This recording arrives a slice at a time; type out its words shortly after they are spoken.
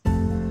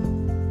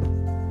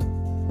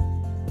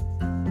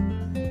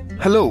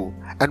Hello,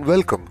 and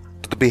welcome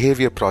to the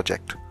Behavior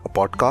Project, a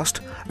podcast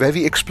where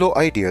we explore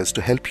ideas to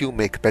help you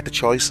make better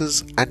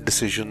choices and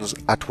decisions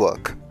at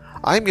work.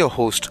 I'm your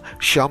host,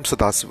 Shyam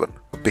Sadasivan,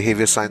 a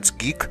behavior science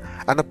geek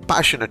and a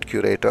passionate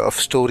curator of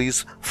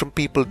stories from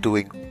people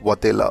doing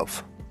what they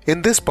love.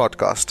 In this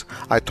podcast,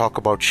 I talk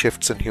about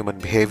shifts in human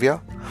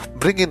behavior,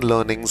 bring in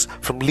learnings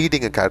from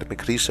leading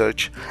academic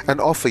research, and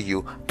offer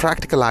you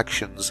practical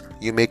actions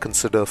you may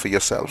consider for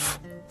yourself.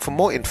 For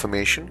more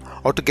information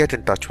or to get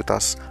in touch with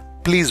us,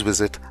 please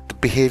visit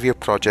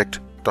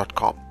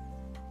thebehaviorproject.com.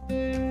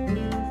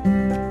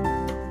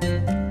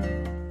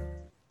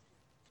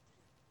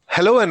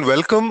 Hello and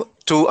welcome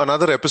to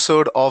another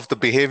episode of the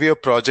Behavior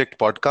Project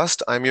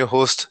podcast. I'm your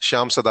host,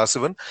 Shyam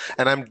Sadasivan,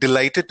 and I'm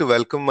delighted to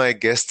welcome my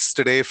guests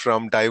today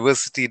from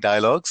Diversity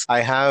Dialogues.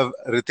 I have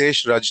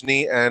Ritesh,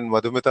 Rajani, and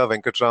Madhumitha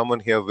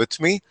Venkataraman here with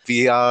me.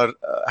 We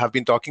have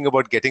been talking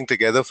about getting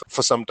together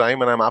for some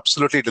time, and I'm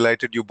absolutely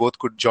delighted you both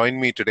could join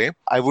me today.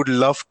 I would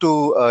love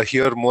to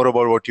hear more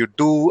about what you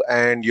do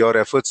and your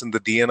efforts in the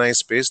D&I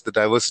space, the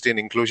diversity and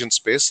inclusion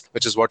space,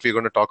 which is what we're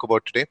going to talk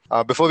about today.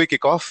 Before we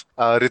kick off,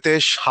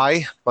 Ritesh,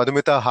 hi.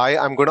 Madhumitha, hi.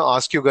 I'm going to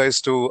ask you guys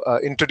to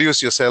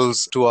introduce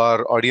yourselves to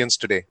our audience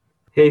today.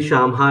 Hey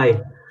Sham,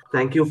 hi.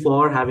 Thank you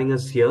for having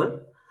us here.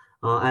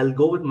 I'll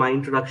go with my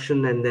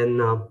introduction and then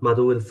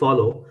Madhu will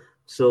follow.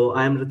 So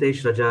I'm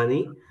Ritesh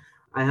Rajani.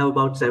 I have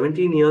about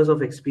 17 years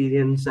of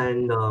experience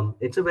and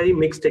it's a very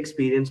mixed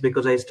experience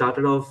because I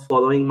started off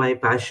following my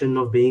passion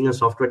of being a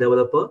software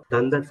developer.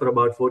 Done that for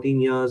about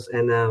 14 years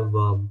and have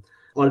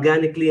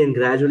organically and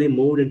gradually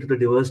moved into the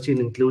diversity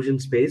and inclusion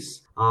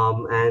space.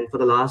 And for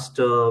the last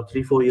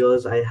 3-4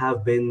 years, I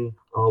have been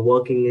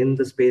working in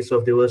the space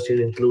of diversity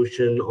and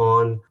inclusion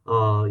on,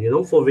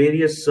 for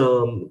various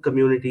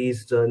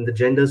communities in the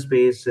gender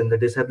space, in the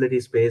disability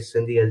space,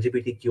 in the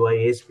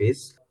LGBTQIA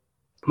space.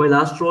 My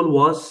last role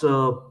was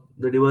the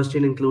diversity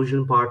and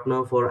inclusion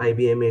partner for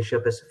IBM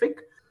Asia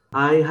Pacific.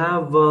 I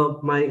have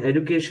my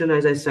education,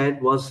 as I said,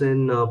 was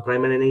in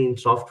primarily in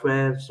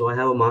software. So I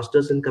have a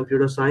master's in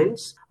computer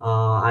science.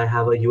 I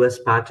have a US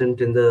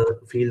patent in the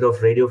field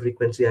of radio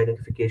frequency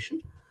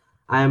identification.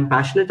 I am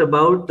passionate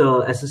about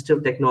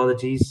assistive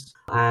technologies,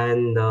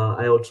 and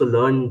I also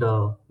learned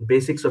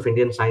basics of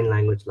Indian Sign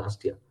Language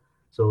last year.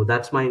 So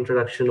that's my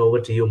introduction. Over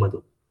to you,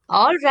 Madhu.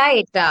 All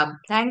right.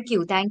 Thank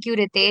you. Thank you,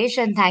 Ritesh,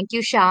 and thank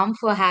you, Sham,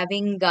 for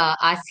having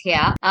us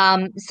here.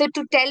 So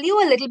to tell you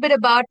a little bit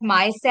about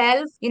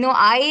myself,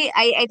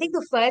 I think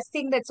the first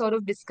thing that sort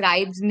of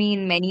describes me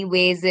in many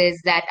ways is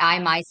that I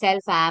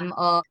myself am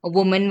a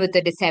woman with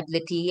a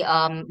disability.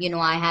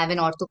 I have an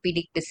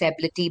orthopedic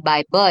disability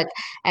by birth,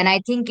 and I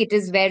think it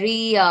is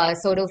very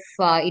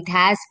it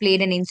has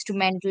played an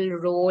instrumental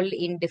role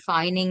in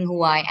defining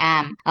who I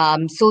am.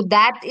 So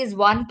that is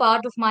one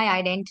part of my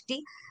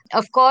identity.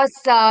 Of course,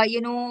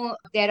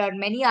 there are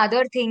many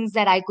other things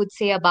that I could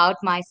say about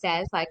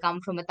myself. I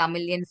come from a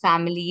Tamilian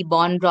family,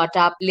 born, brought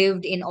up,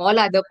 lived in all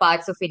other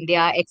parts of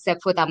India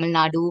except for Tamil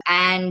Nadu.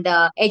 And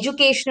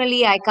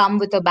educationally, I come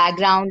with a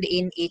background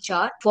in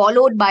HR,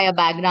 followed by a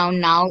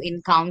background now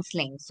in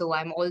counseling. So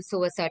I'm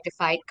also a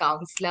certified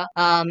counselor.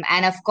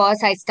 And of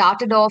course, I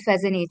started off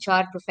as an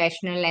HR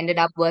professional, ended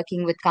up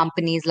working with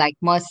companies like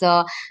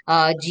Mercer,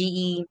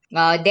 GE,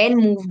 then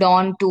moved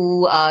on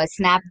to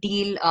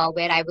Snapdeal,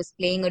 where I was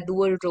playing a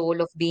dual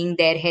role of being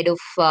their head of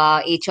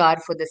HR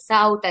for the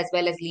South, as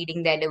well as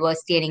leading their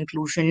diversity and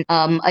inclusion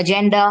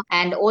agenda,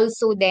 and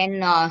also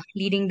then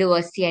leading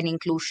diversity and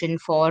inclusion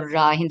for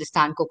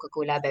Hindustan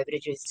Coca-Cola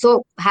beverages.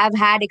 So have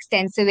had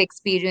extensive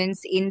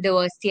experience in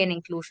diversity and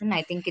inclusion.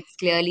 I think it's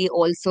clearly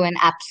also an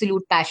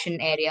absolute passion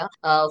area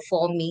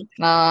for me.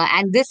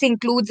 And this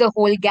includes a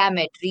whole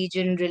gamut: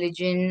 region,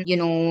 religion,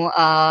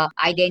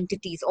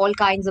 identities, all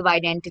kinds of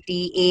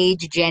identity,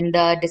 age,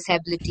 gender,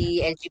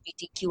 disability,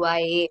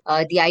 LGBTQIA.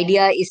 The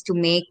idea is to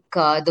make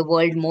the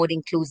world more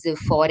inclusive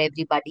for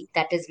everybody.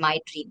 That is my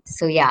dream.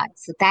 So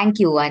thank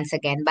you once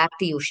again. Back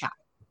to you, Shah.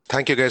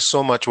 Thank you guys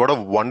so much. What a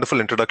wonderful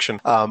introduction.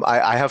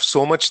 I have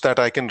so much that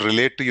I can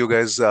relate to you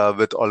guys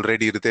with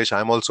already. Ritesh,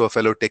 I'm also a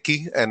fellow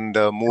techie and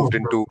moved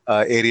into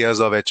areas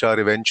of HR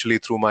eventually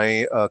through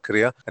my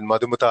career. And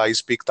Madhumitha, I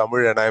speak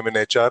Tamil and I'm in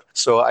HR.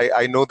 So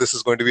I know this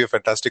is going to be a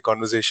fantastic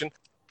conversation.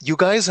 You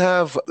guys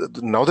have,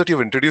 now that you've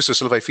introduced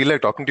yourself, I feel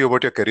like talking to you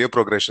about your career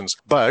progressions,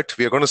 but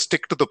we are going to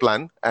stick to the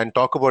plan and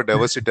talk about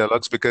diversity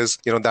dialogues because,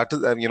 that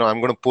is, I'm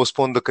going to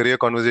postpone the career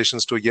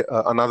conversations to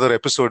another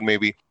episode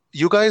maybe.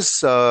 You guys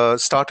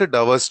started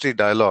Diversity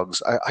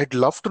Dialogues. I'd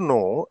love to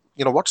know,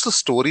 what's the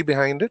story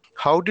behind it?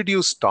 How did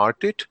you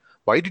start it?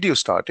 Why did you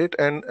start it?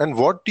 And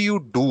what do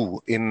you do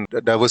in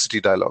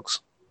Diversity Dialogues?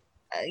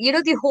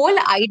 the whole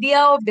idea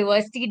of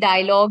diversity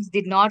dialogues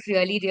did not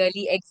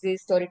really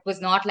exist, or it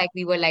was not like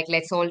we were like,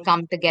 let's all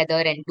come together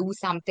and do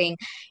something.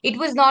 It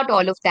was not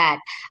all of that.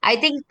 I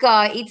think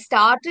it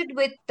started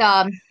with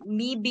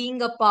me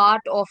being a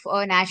part of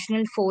a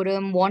national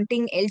forum,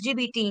 wanting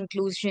LGBT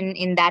inclusion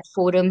in that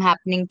forum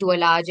happening to a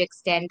large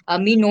extent.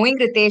 Me knowing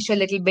Ritesh a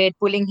little bit,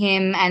 pulling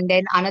him, and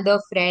then another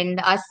friend,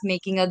 us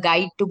making a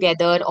guide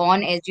together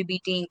on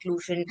LGBT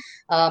inclusion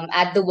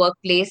at the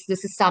workplace.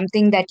 This is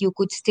something that you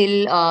could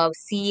still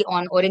see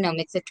on Orinum.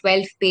 It's a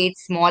 12-page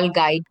small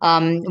guide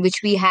which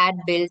we had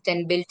built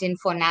and built in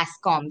for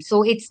NASCOM.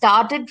 So it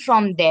started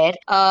from there.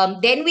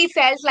 Then we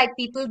felt like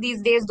people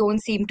these days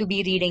don't seem to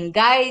be reading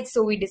guides.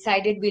 So we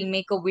decided we'll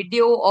make a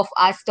video of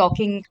us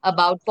talking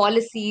about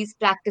policies,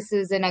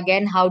 practices, and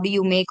again, how do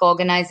you make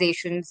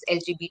organizations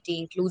LGBT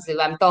inclusive?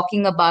 I'm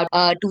talking about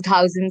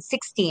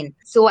 2016.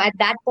 So at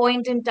that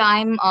point in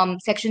time,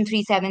 Section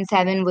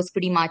 377 was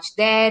pretty much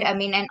there. I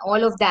mean, and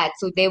all of that.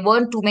 So there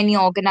weren't too many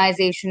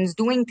organizations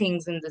doing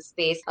things in this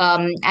space.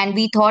 And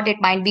we thought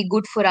it might be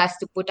good for us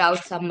to put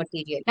out some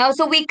material. Now,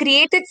 so we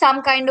created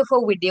some kind of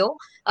a video.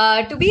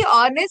 To be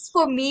honest,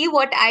 for me,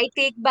 what I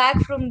take back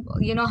from,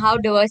 how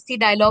diversity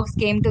dialogues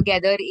came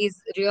together is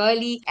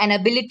really an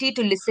ability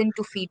to listen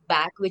to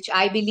feedback, which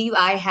I believe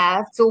I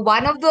have. So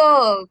one of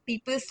the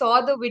people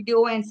saw the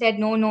video and said,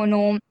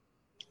 no,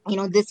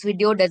 this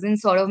video doesn't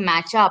sort of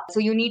match up. So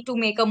you need to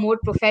make a more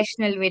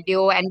professional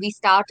video. And we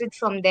started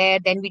from there.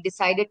 Then we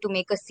decided to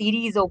make a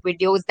series of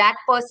videos. That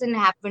person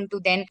happened to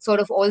then sort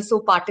of also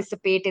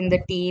participate in the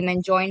team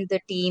and joined the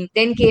team.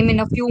 Then came in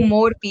a few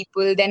more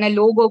people. Then a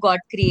logo got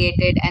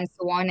created and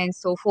so on and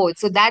so forth.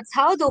 So that's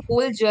how the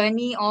whole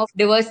journey of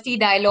diversity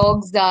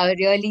dialogues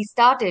really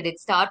started. It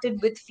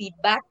started with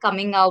feedback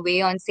coming our way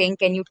on saying,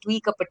 can you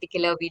tweak a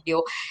particular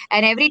video?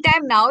 And every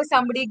time now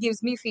somebody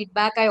gives me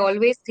feedback, I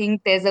always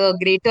think there's a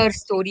greater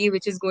story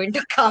which is going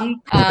to come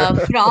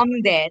from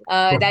there.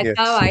 That's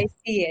how Yes. I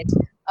see it.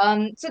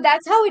 So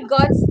that's how it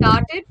got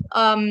started.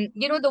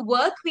 The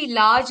work we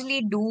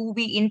largely do,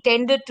 we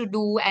intended to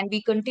do, and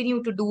we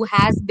continue to do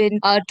has been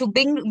to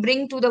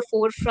bring to the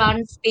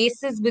forefront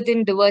spaces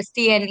within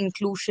diversity and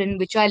inclusion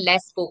which are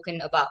less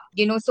spoken about.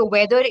 So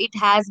whether it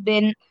has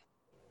been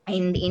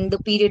in the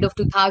period of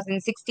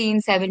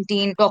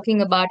 2016-17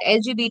 talking about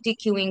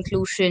LGBTQ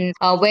inclusion,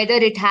 whether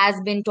it has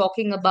been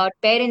talking about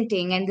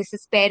parenting, and this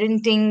is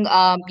parenting,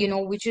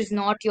 which is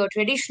not your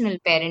traditional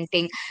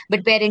parenting,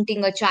 but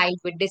parenting a child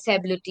with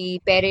disability,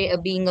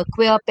 being a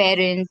queer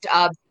parent,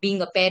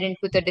 being a parent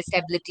with a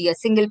disability, a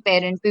single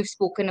parent. We've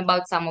spoken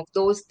about some of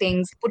those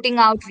things, putting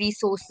out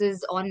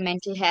resources on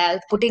mental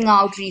health, putting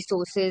out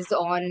resources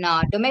on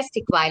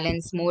domestic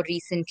violence more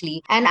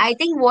recently. And I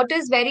think what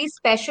is very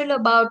special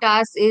about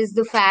us is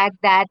the fact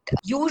that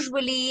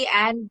usually,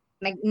 and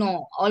like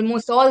no,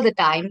 almost all the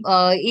time,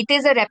 it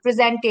is a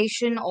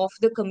representation of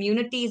the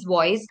community's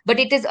voice, but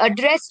it is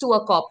addressed to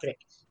a corporate.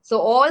 So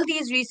all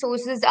these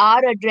resources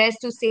are addressed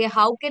to say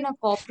how can a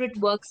corporate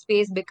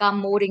workspace become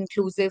more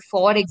inclusive,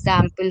 for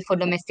example, for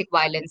domestic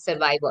violence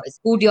survivors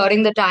who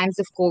during the times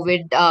of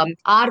COVID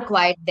are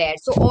quite there.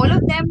 So all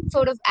of them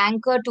sort of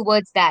anchor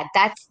towards that.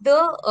 That's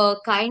the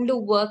kind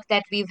of work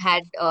that we've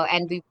had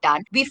and we've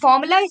done. We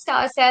formalized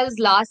ourselves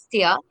last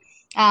year.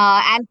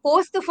 And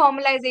post the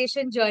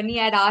formalization journey,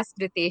 I'd asked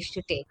Ritesh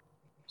to take.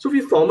 So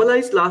we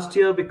formalized last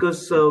year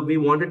because we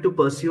wanted to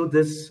pursue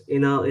this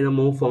in a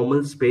more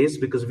formal space,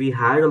 because we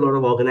had a lot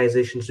of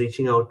organizations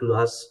reaching out to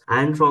us,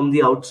 and from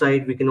the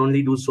outside we can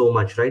only do so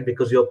much, right?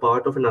 Because you're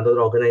part of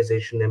another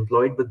organization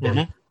employed with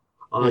them.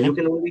 You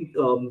can only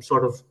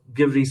sort of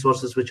give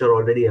resources which are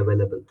already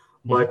available.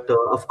 But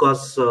of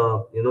course,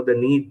 the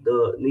need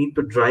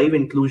to drive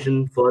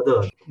inclusion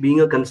further. Being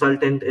a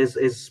consultant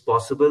is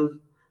possible,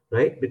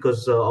 right?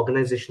 Because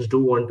organizations do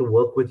want to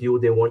work with you.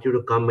 They want you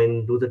to come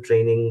in, do the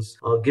trainings,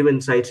 give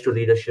insights to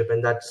leadership.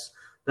 And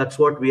that's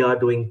what we are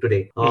doing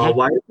today.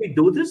 Why do we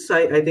do this?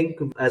 I think,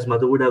 as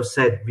Madhu would have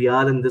said, we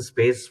are in this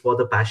space for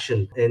the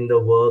passion in the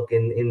work,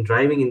 in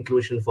driving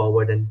inclusion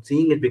forward and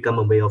seeing it become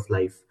a way of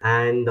life.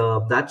 And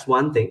that's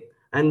one thing.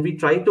 And we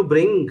try to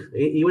bring,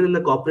 even in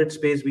the corporate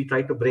space, we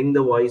try to bring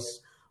the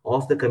voice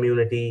of the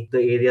community,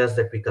 the areas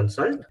that we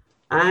consult.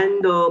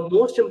 And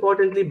most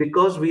importantly,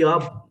 because we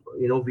are,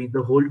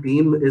 the whole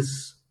team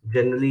is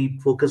generally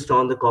focused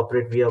on the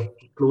corporate. We are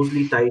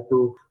closely tied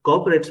to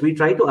corporates. We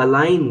try to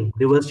align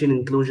diversity and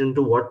inclusion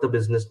to what the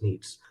business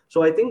needs.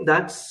 So I think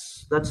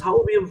that's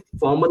how we've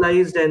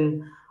formalized.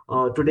 And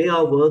today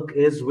our work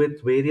is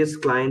with various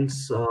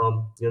clients,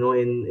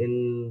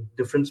 in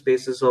different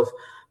spaces of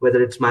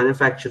whether it's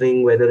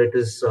manufacturing, whether it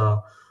is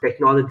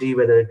technology,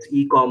 whether it's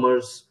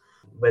e-commerce,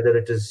 whether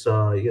it is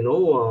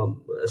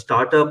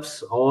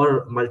startups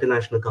or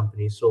multinational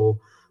companies. So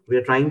we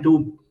are trying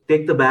to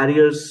take the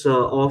barriers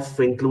of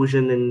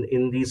inclusion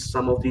in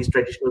some of these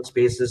traditional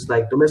spaces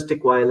like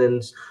domestic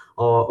violence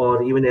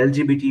or even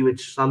LGBT,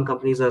 which some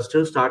companies are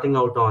still starting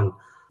out on.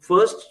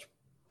 First,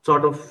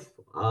 sort of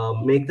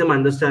make them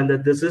understand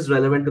that this is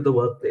relevant to the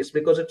workplace,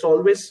 because it's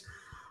always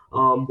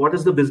what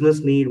is the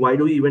business need? Why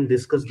do we even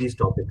discuss these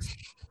topics?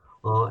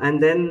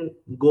 and then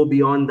go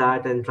beyond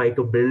that and try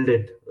to build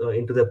it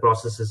into their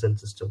processes and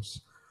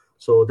systems.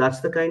 So that's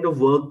the kind of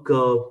work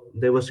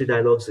Diversity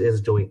Dialogues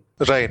is doing.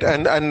 Right.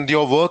 And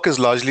your work is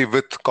largely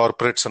with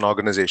corporates and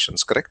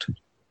organizations, correct?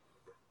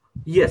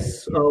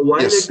 Yes,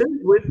 while Yes. it is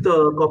with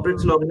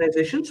corporates and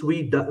organizations,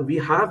 we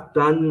have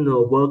done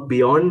work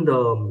beyond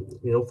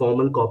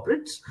formal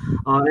corporates,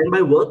 and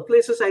by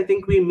workplaces, I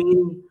think we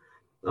mean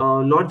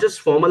not just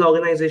formal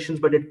organizations,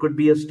 but it could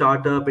be a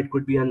startup, it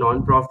could be a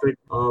non-profit.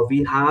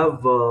 We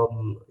have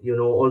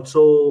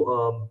also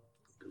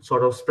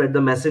sort of spread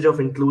the message of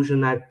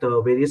inclusion at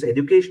various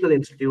educational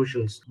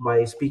institutions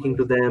by speaking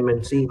to them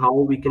and seeing how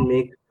we can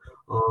make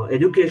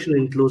education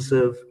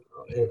inclusive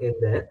in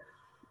there.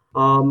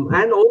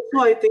 And also,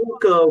 I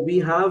think we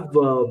have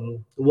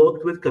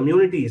worked with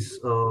communities.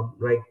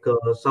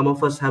 Some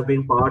of us have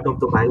been part of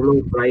the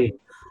Bangalore Pride,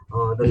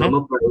 the Mhm.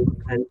 Nama Pride,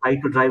 and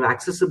tried to drive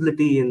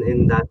accessibility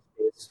in that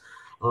space.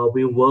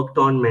 We worked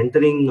on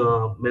mentoring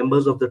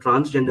members of the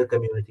transgender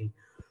community.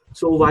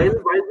 So while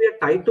we are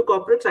tied to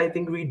corporates, I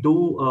think we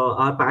do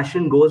our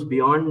passion goes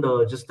beyond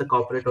just the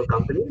corporate or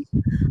companies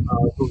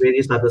to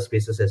various other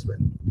spaces as well.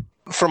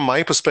 From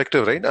my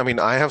perspective, right? I mean,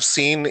 I have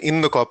seen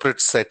in the corporate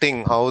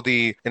setting how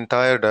the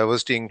entire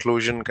diversity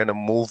inclusion kind of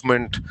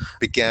movement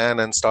began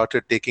and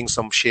started taking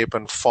some shape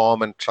and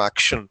form and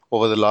traction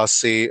over the last,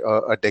 say,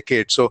 a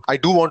decade. So I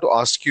do want to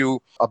ask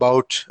you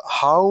about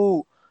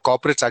how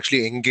corporates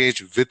actually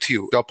engage with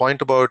you. Your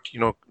point about,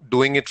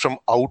 doing it from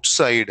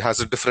outside has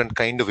a different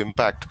kind of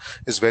impact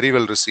is very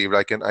well received.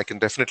 I can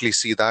definitely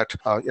see that.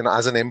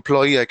 As an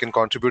employee, I can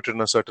contribute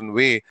in a certain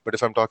way, but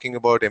if I'm talking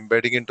about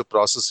embedding into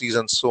processes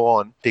and so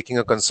on, taking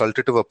a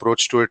consultative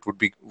approach to it would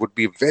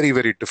be very,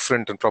 very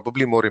different and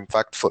probably more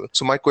impactful.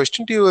 So my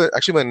question to you,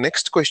 actually, my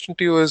next question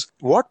to you is,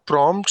 what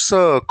prompts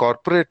a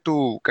corporate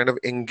to kind of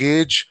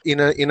engage in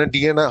a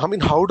DNI? I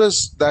mean, how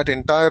does that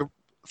entire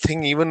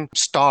thing even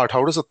start?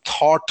 How does a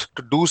thought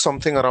to do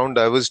something around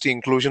diversity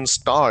inclusion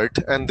start?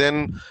 And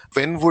then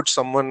when would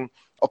someone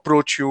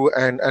approach you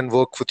and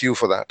work with you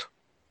for that?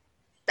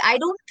 I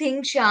don't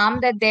think, Sham,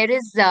 that there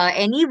is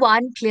any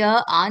one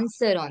clear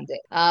answer on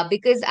this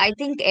because I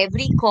think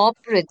every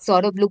corporate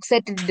sort of looks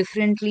at it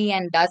differently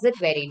and does it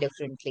very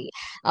differently.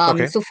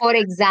 Okay. So, for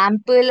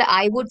example,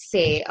 I would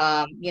say,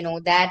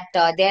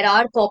 that there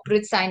are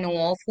corporates I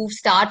know of who've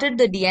started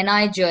the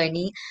DNI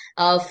journey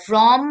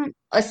from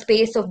a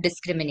space of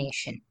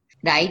discrimination.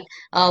 Right,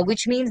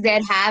 which means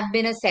there have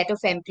been a set of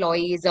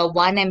employees or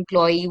one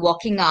employee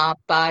walking up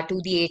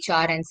to the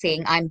HR and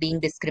saying, I'm being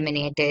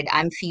discriminated,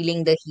 I'm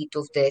feeling the heat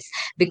of this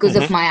because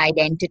of Mm-hmm. my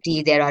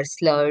identity. There are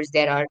slurs,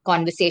 there are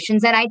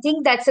conversations. And I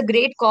think that's a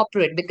great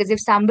corporate, because if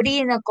somebody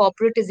in a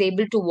corporate is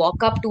able to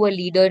walk up to a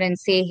leader and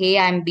say, hey,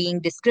 I'm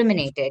being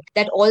discriminated,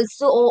 that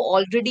also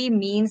already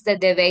means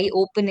that they're very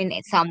open in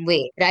some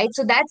way, right?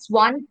 So that's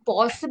one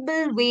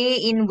possible way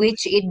in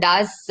which it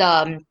does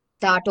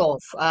start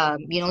off.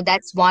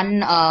 That's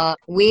one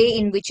way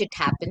in which it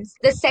happens.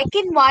 The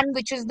second one,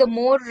 which is the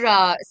more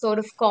sort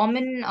of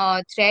common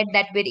thread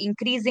that we're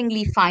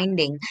increasingly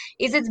finding,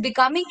 is it's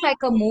becoming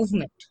like a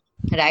movement.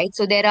 Right.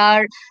 So there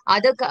are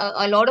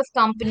a lot of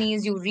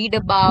companies you read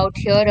about,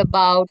 hear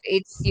about.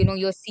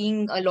 You're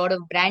seeing a lot of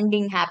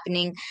branding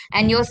happening,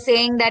 and you're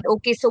saying that,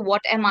 okay, so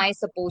what am I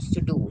supposed to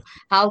do?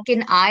 How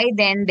can I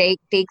then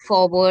take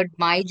forward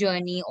my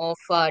journey of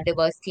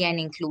diversity and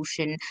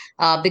inclusion?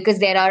 Because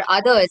there are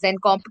others,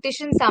 and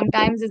competition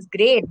sometimes is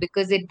great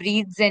because it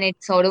breeds and it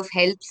sort of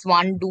helps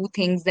one do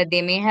things that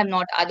they may have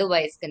not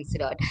otherwise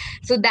considered.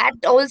 So that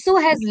also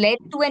has led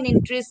to an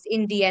interest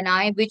in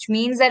DNI, which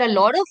means that a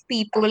lot of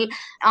people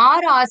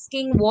are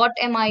asking, what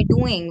am I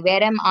doing?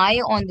 Where am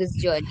I on this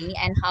journey?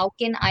 And how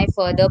can I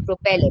further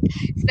propel it?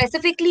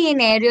 Specifically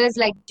in areas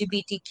like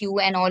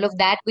LGBTQ and all of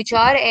that, which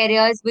are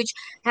areas which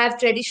have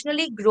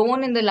traditionally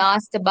grown in the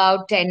last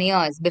about 10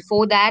 years.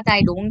 Before that,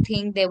 I don't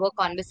think there were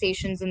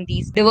conversations in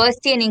these.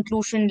 Diversity and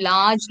inclusion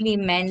largely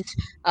meant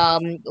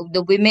um,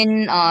 the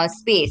women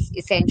space,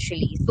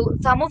 essentially. So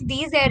some of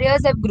these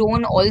areas have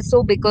grown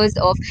also because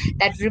of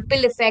that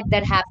ripple effect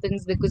that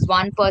happens, because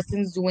one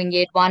person's doing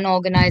it, one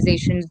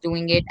organization's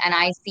doing it, and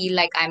I feel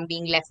like I'm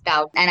being left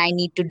out and I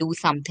need to do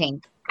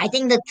something. I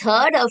think the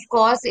third, of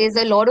course, is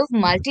a lot of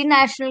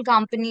multinational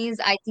companies,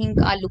 I think,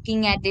 are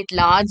looking at it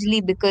largely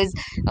because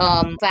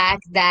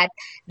fact that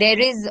there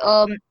is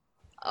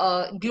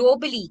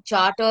globally,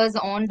 charters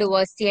on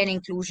diversity and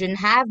inclusion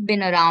have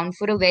been around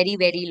for a very,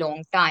 very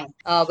long time.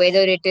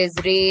 Whether it is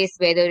race,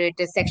 whether it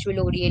is sexual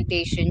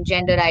orientation,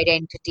 gender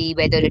identity,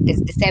 whether it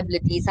is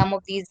disability, some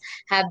of these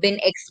have been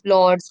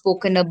explored,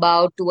 spoken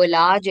about to a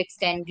large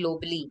extent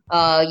globally.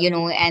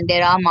 And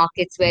there are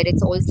markets where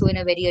it's also in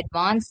a very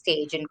advanced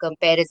stage in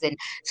comparison.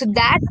 So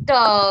that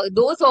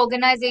those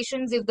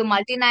organizations, if the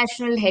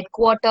multinational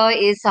headquarter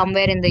is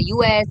somewhere in the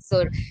US,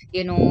 or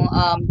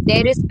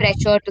there is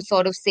pressure to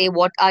sort of say,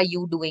 what what are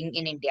you doing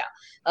in India?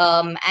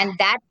 And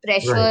that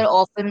Right. pressure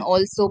often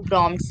also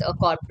prompts a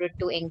corporate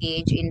to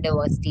engage in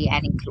diversity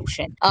and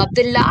inclusion.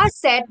 The last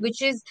set,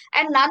 which is,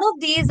 and none of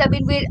these, I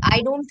mean,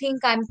 I don't think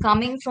I'm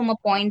coming from a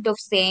point of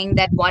saying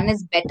that one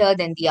is better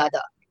than the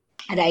other.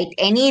 Right,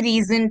 any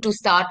reason to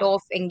start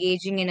off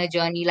engaging in a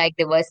journey like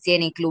diversity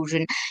and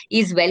inclusion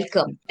is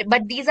welcome,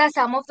 but these are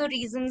some of the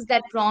reasons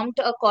that prompt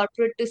a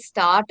corporate to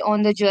start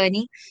on the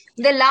journey.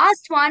 The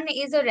last one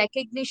is a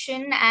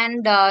recognition,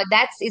 and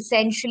that's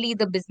essentially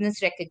the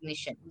business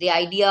recognition, the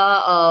idea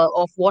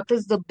of what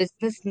is the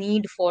business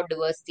need for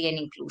diversity and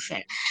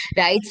inclusion,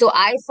 right? So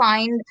I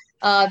find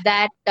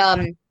that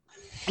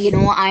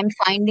I'm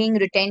finding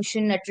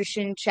retention,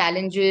 attrition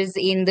challenges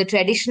in the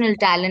traditional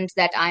talent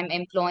that I'm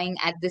employing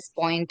at this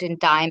point in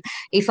time.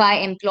 If I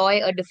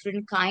employ a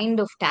different kind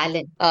of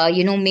talent,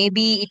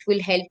 maybe it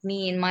will help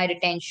me in my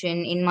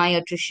retention, in my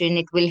attrition.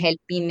 It will help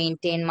me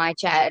maintain my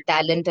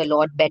talent a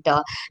lot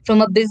better.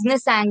 From a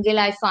business angle,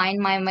 I find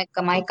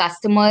my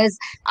customers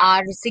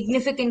are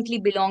significantly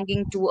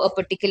belonging to a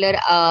particular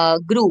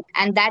group,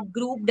 and that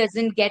group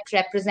doesn't get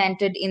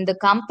represented in the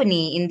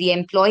company, in the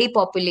employee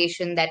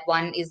population that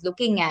one is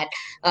looking at.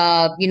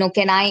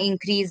 Can I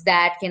increase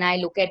that? Can I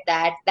look at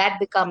that? That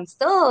becomes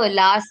the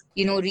last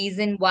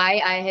reason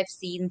why I have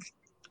seen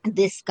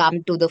this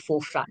come to the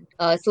forefront.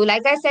 So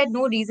like I said,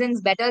 no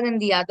reasons better than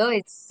the other.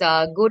 It's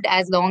good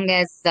as long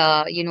as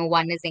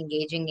one is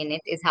engaging in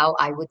it, is how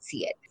I would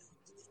see it.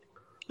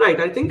 Right.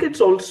 I think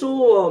it's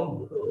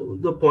also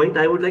the point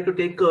I would like to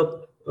take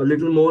a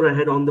little more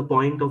ahead on the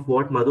point of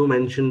what Madhu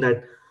mentioned,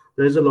 that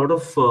there is a lot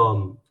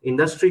of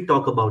industry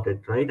talk about it,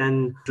 right?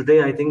 And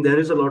today, I think there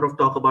is a lot of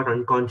talk about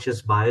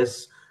unconscious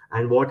bias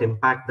and what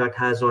impact that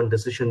has on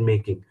decision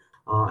making,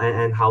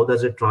 and how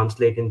does it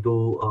translate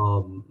into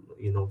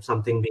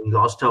something being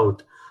lost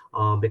out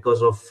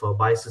because of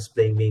biases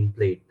being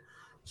played.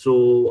 So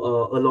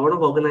a lot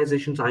of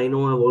organizations I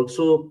know have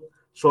also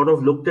sort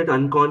of looked at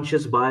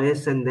unconscious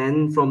bias, and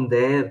then from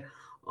there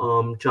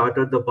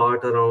charted the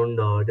part around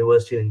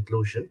diversity and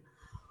inclusion.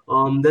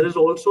 There is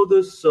also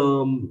this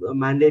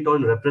mandate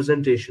on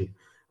representation,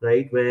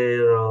 right,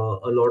 where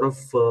a lot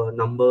of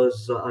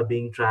numbers are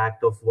being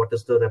tracked of what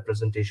is the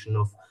representation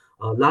of.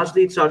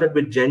 Largely, it started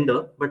with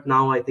gender, but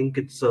now I think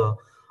it's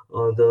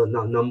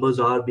numbers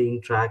are being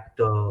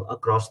tracked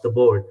across the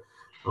board.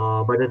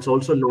 But it's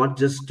also not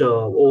just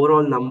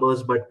overall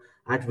numbers, but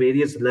at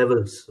various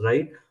levels,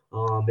 right?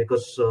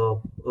 Because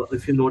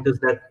if you notice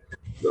that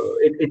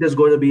it is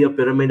going to be a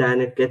pyramid, and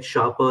it gets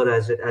sharper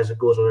as it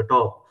goes on the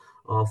top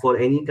for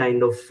any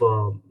kind of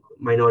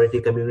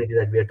minority community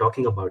that we are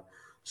talking about.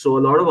 So a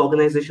lot of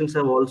organizations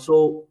have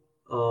also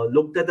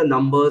looked at the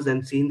numbers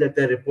and seen that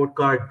their report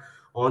card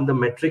on the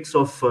metrics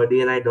of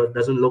D&I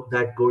doesn't look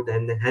that good,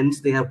 and hence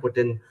they have put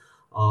in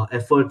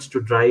efforts to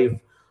drive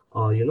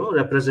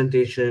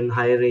representation,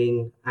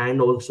 hiring,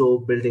 and also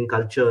building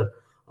culture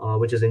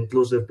which is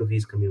inclusive to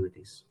these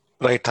communities.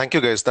 Right. Thank you,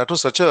 guys. That was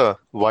such a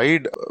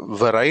wide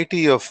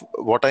variety of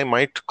what I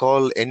might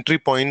call entry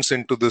points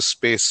into this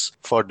space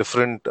for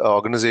different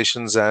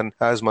organizations. And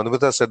as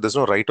Madhumitha said, there's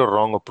no right or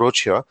wrong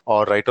approach here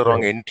or right or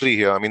wrong entry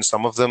here. I mean,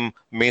 some of them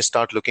may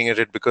start looking at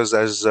it because,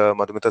 as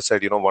Madhumitha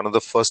said, one of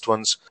the first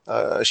ones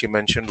she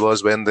mentioned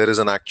was when there is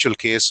an actual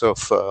case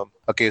of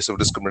a case of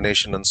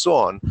discrimination and so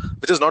on,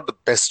 which is not the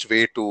best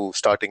way to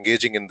start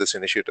engaging in this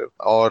initiative.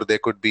 Or there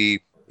could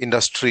be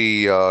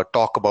industry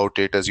talk about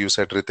it, as you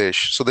said,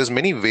 Ritesh. So there's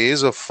many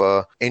ways of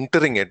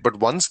entering it, but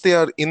once they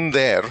are in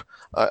there,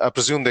 I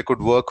presume they could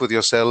work with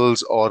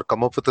yourselves or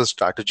come up with a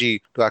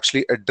strategy to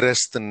actually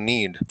address the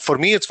need. For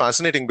me, it's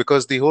fascinating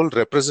because the whole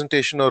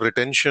representation or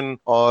retention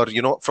or,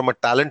 from a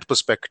talent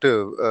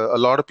perspective, a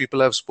lot of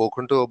people I've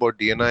spoken to about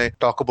D&I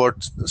talk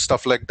about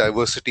stuff like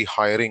diversity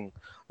hiring,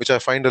 which I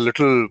find a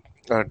little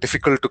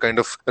difficult to kind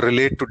of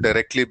relate to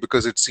directly,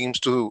 because it seems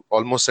to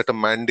almost set a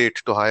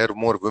mandate to hire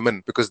more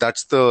women, because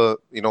that's the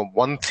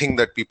one thing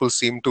that people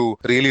seem to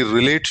really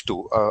relate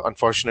to,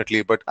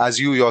 unfortunately. But as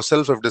you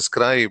yourself have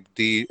described,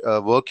 the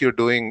work you're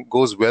doing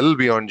goes well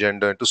beyond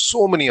gender into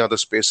so many other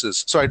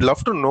spaces. So I'd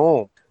love to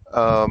know,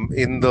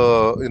 in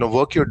the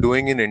work you're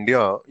doing in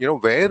India,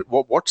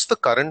 what's the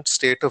current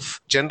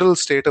general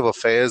state of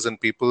affairs in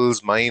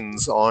people's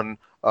minds on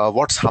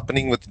what's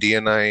happening with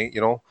D&I,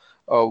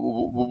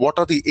 what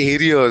are the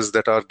areas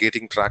that are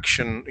getting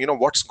traction?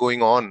 What's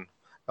going on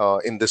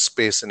in this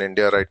space in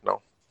India right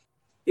now?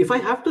 If I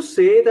have to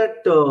say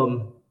that,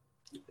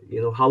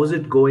 how is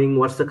it going?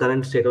 What's the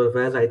current state of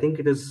affairs? I think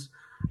it has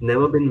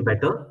never been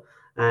better,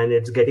 and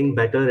it's getting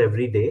better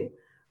every day.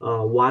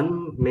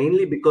 One,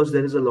 mainly because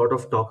there is a lot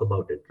of talk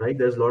about it, right?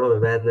 There's a lot of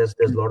awareness.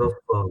 There's a lot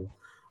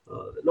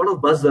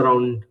of buzz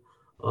around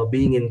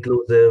being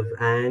inclusive,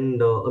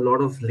 and a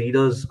lot of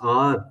leaders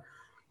are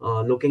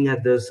looking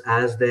at this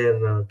as their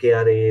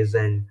KRAs,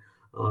 and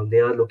they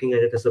are looking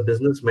at it as a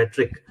business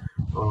metric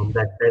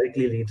that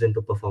directly leads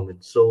into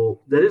performance. So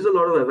there is a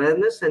lot of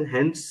awareness, and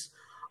hence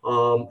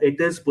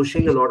it is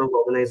pushing a lot of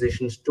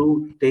organizations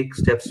to take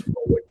steps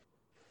forward,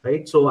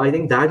 right? So I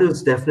think that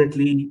is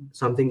definitely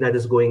something that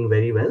is going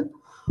very well.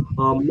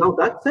 Now,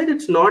 that said,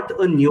 it's not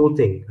a new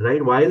thing,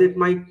 right? While it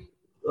might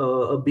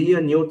be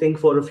a new thing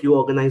for a few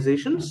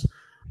organizations,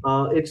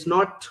 it's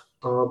not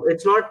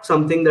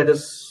something that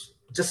has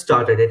just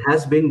started. It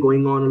has been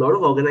going on. A lot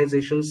of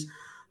organizations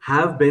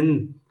have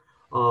been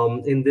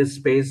in this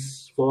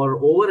space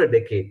for over a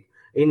decade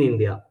in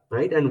India,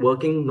 right? And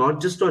working not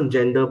just on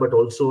gender, but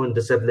also on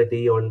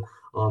disability.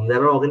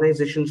 There are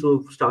organizations who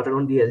have started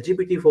on the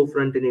LGBT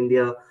forefront in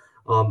India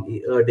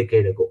a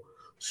decade ago.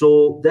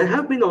 So there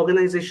have been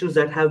organizations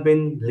that have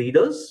been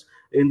leaders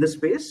in the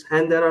space,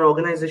 and there are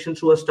organizations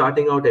who are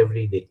starting out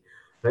every day,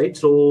 right?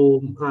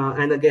 So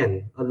and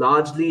again,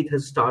 largely it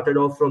has started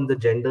off from the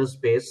gender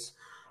space,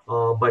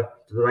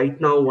 but right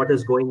now what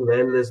is going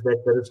well is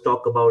that there is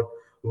talk about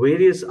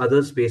various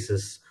other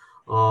spaces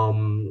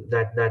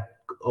that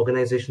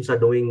organizations are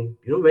doing,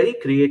 very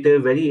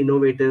creative, very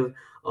innovative,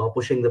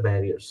 pushing the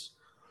barriers.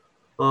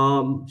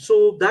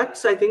 So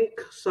that's, I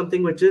think,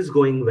 something which is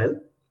going well.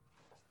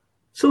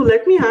 So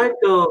let me add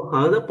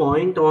another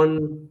point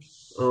on.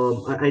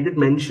 I did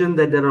mention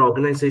that there are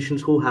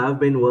organizations who have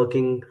been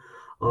working,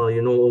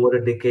 over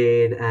a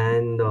decade,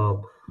 and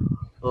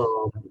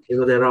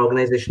there are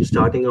organizations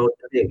starting out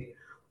today.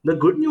 The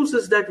good news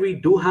is that we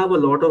do have a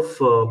lot of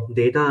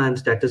data and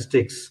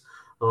statistics,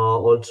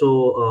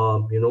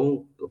 also,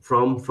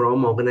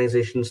 from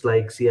organizations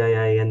like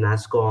CII and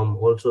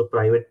NASSCOM, also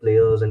private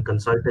players and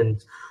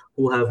consultants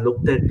who have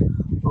looked at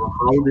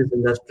how this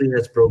industry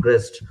has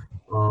progressed,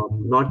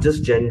 not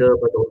just gender,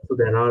 but also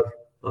there are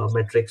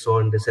metrics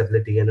on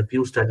disability and a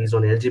few studies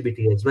on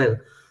LGBT as well.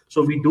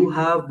 So we do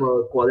have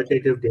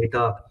qualitative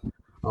data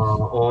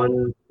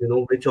on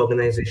which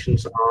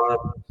organizations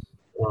are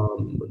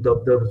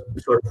the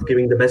sort of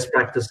giving the best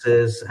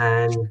practices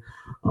and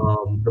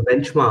the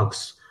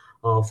benchmarks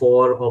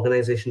for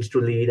organizations to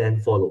lead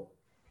and follow.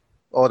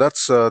 Oh,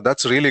 that's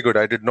really good.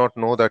 I did not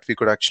know that we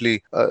could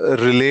actually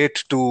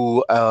relate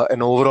to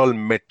an overall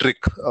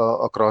metric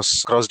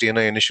across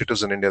DNI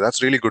initiatives in India.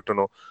 That's really good to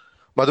know.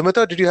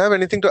 Madhumitha, did you have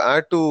anything to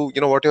add to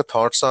what your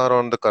thoughts are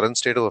on the current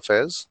state of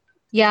affairs?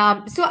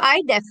 Yeah, so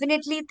I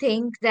definitely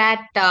think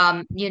that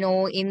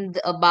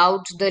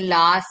about the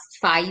last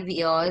 5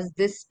 years,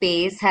 this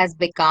space has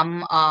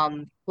become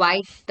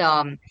quite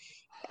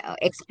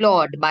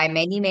explored by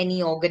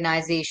many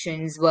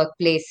organizations,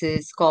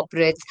 workplaces,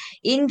 corporates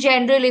in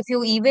general. If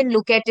you even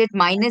look at it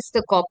minus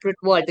the corporate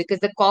world, because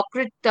the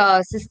corporate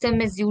system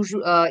is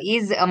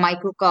a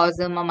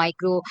microcosm, a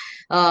micro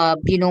of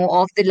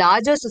the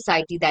larger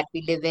society that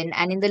we live in.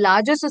 And in the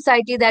larger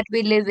society that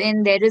we live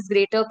in, there is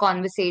greater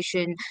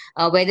conversation,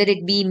 whether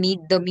it be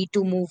the Me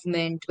Too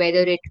movement,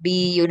 whether it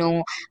be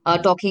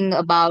talking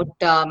about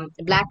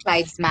Black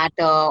Lives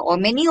Matter, or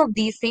many of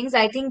these things.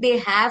 I think they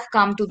have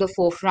come to the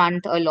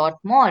forefront a lot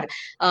more.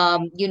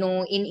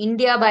 In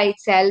India by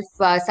itself,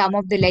 some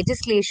of the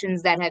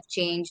legislations that have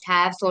changed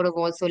have sort of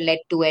also led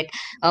to it,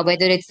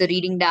 whether it's the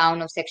reading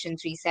down of Section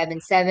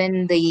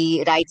 377,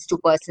 the Rights to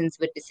Persons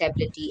with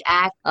Disability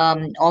Act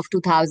of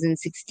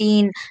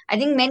 2016. I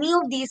think many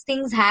of these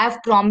things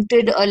have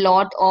prompted a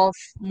lot of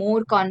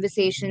more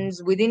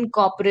conversations within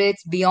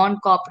corporates, beyond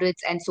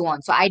corporates, and so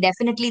on. So I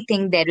definitely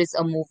think there is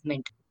a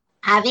movement.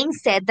 Having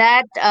said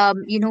that,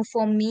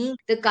 for me,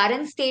 the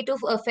current state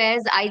of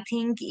affairs, I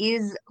think,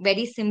 is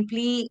very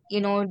simply,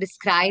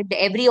 described.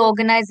 Every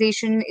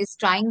organization is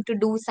trying to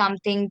do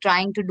something,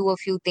 trying to do a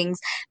few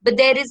things, but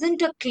there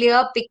isn't a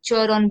clear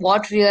picture on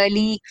what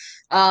really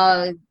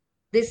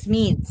this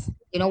means.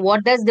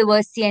 What does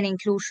diversity and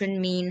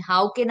inclusion mean?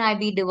 How can I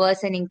be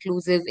diverse and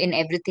inclusive in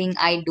everything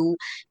I do?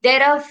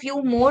 There are a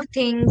few more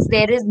things.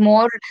 There is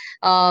more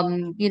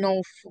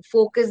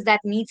focus that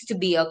needs to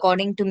be,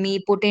 according to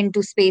me, put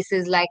into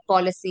spaces like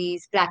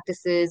policies,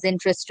 practices,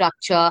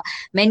 infrastructure.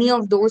 Many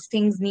of those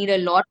things need a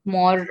lot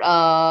more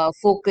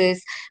focus.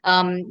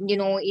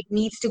 It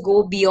needs to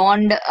go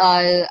beyond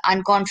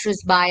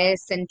unconscious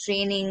bias and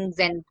trainings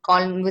and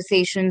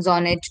conversations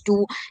on it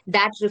to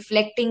that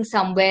reflecting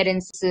somewhere in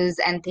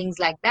and things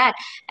like that.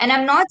 And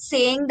I'm not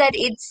saying that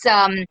it's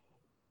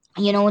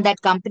that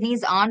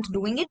companies aren't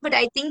doing it, but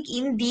I think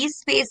in these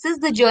spaces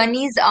the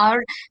journeys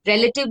are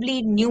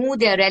relatively new,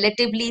 they're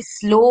relatively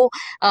slow.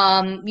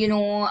 And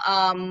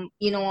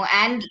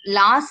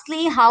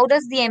lastly, how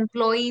does the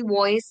employee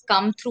voice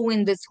come through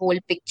in this whole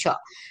picture?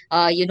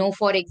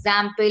 For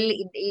example,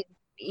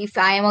 if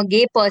I am a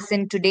gay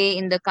person today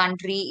in the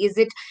country, is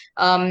it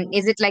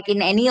like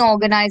in any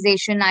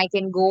organization I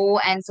can go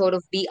and sort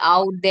of be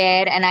out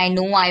there and I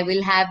know I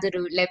will have the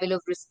level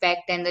of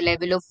respect and the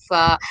level of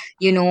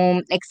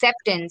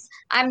acceptance?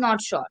 I'm not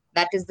sure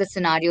that is the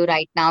scenario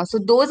right now. So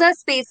those are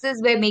spaces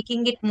where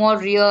making it more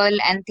real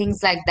and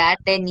things like that,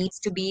 there needs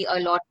to be a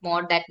lot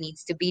more that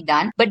needs to be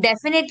done. But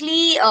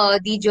definitely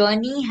the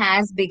journey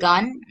has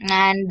begun,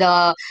 and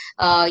there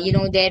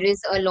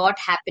is a lot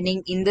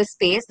happening in the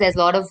space. There's a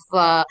lot of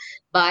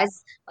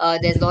buzz,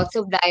 there's lots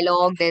of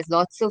dialogue, there's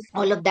lots of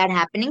all of that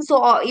happening.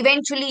 So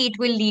eventually it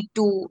will lead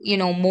to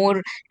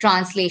more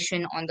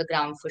translation on the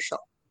ground for sure.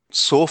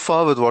 So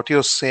far, with what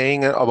you're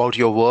saying about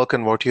your work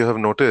and what you have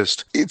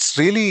noticed, it's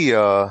really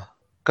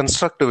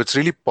constructive. It's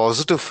really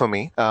positive for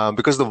me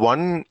because the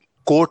one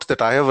quote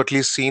that I have at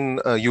least seen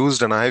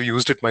used, and I have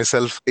used it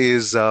myself,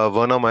 is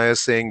Verna Meyer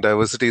saying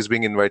diversity is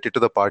being invited to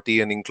the party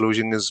and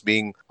inclusion is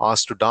being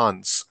asked to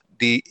dance.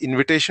 The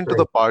invitation to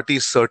the Right. party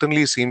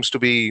certainly seems to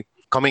be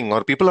coming,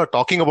 or people are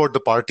talking about the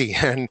party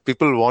and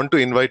people want to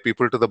invite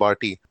people to the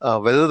party.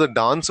 Whether the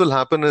dance will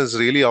happen is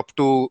really up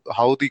to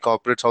how the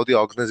corporates, how the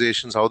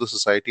organizations, how the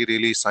society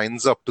really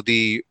signs up to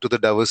the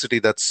diversity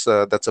that's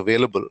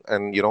available,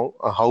 and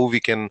how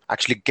we can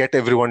actually get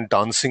everyone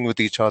dancing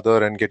with each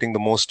other and getting the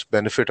most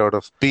benefit out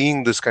of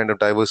being this kind of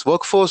diverse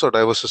workforce or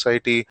diverse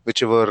society,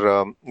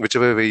 whichever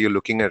way you're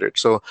looking at it.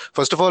 So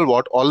first of all,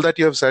 what all that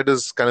you have said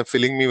is kind of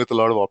filling me with a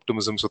lot of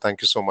optimism. So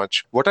thank you so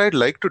much. What I'd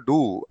like to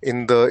do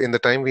in the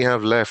time we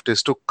have left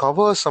is to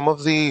cover some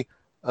of the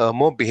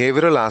more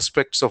behavioral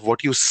aspects of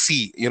what you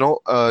see.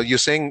 You're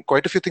saying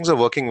quite a few things are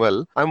working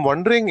well. I'm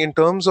wondering, in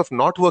terms of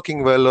not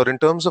working well, or in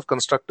terms of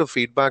constructive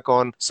feedback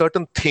on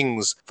certain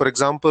things. For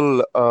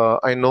example,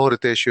 I know,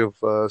 Ritesh,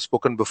 you've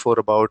spoken before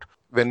about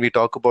when we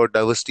talk about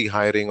diversity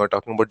hiring or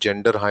talking about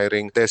gender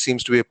hiring, there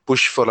seems to be a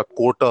push for a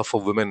quota for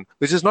women,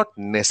 which is not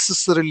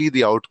necessarily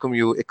the outcome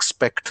you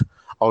expect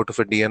out of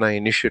a DNI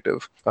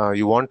initiative.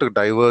 You want a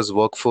diverse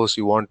workforce,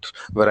 you want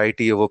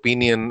variety of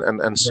opinion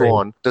and so Right.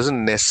 on.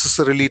 Doesn't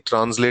necessarily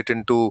translate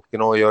into,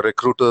 your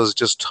recruiters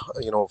just,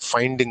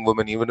 finding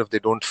women even if they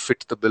don't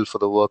fit the bill for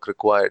the work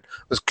required.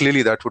 Because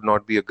clearly that would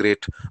not be a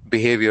great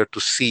behavior to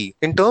see.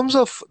 In terms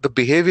of the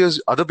behaviors,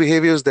 other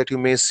behaviors that you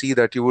may see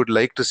that you would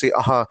like to say,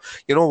 aha,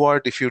 you know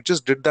what, if you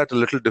just did that a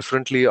little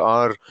differently,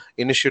 our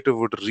initiative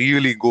would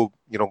really go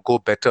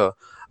better.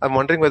 I'm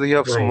wondering whether you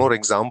have some Right. more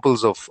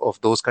examples of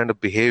those kind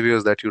of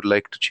behaviors that you'd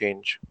like to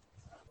change.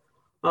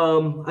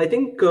 I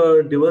think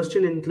diversity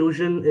and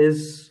inclusion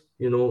is,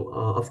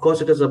 of course,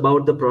 it is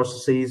about the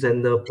processes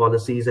and the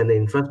policies and the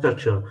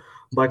infrastructure,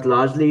 but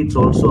largely it's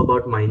also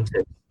about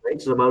mindset, right?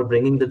 It's about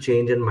bringing the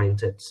change in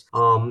mindsets.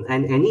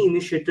 And any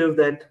initiative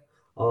that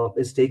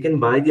is taken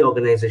by the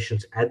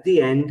organizations, at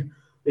the end,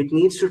 it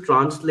needs to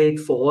translate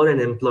for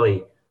an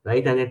employee,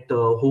 right? And it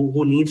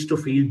who needs to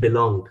feel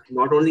belonged,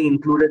 not only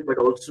included, but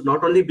also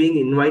not only being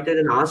invited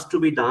and asked to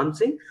be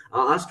dancing,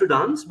 asked to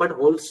dance, but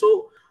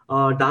also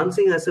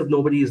dancing as if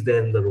nobody is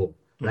there in the room,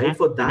 right?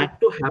 For that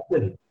to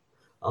happen,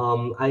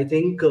 I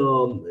think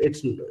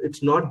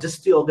it's not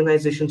just the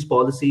organization's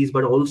policies,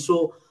 but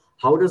also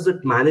how does the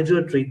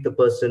manager treat the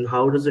person?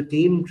 How does the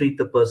team treat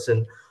the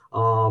person?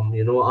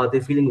 Are they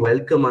feeling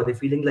welcome? Are they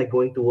feeling like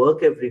going to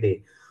work every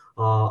day?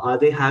 Are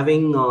they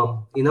having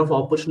enough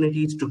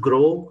opportunities to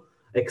grow,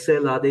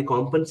 excel? Are they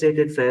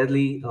compensated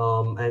fairly,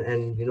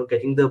 and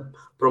getting the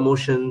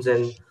promotions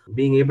and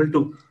being able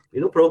to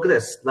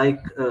progress like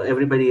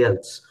everybody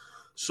else?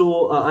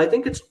 So I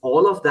think it's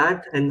all of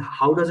that, and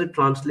how does it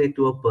translate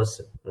to a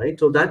person, right?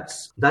 So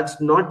that's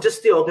not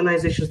just the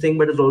organization thing,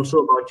 but it's also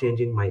about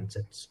changing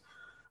mindsets.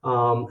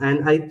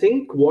 And I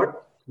think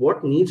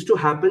what needs to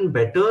happen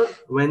better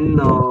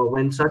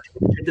when such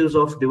initiatives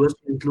of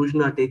diversity and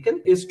inclusion are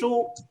taken is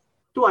to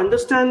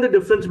understand the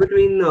difference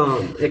between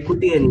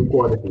equity and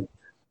equality,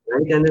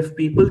 right? And if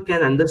people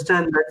can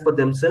understand that for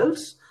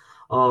themselves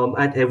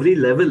at every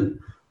level,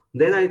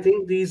 then I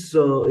think these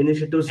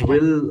initiatives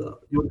will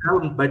you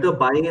have better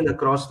buy-in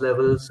across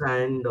levels.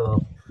 And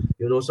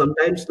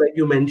sometimes, like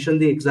you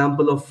mentioned, the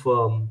example of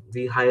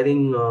the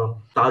hiring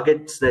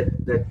targets that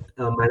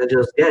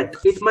managers get,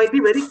 it might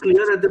be very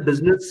clear at the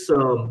business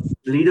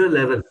leader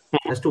level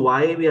as to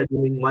why we are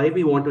doing, why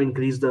we want to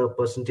increase the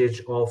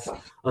percentage of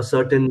a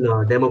certain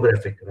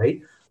demographic,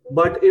 right?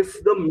 But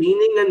if the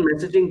meaning and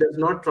messaging does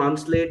not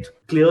translate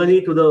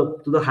clearly to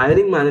the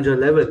hiring manager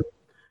level,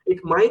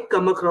 it might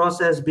come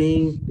across as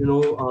being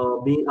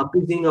being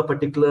appeasing a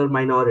particular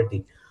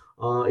minority.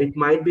 It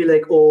might be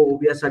like, oh,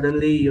 we are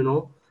suddenly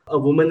a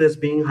woman is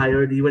being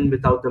hired even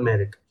without the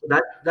merit.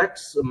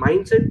 That's a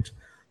mindset.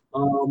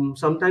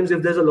 Sometimes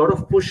if there's a lot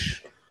of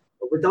push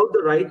without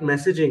the right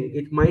messaging,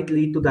 it might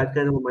lead to that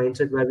kind of a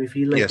mindset where we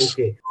feel like, Yes.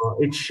 okay,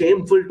 it's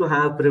shameful to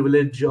have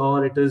privilege,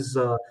 or it is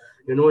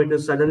it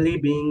is suddenly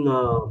being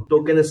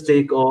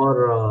tokenistic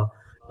or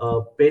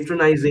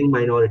patronizing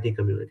minority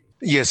community.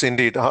 Yes,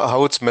 indeed.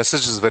 How its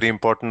message is very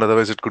important.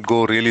 Otherwise, it could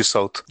go really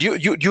south.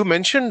 You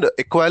mentioned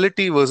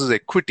equality versus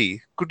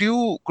equity. Could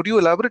you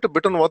elaborate a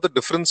bit on what the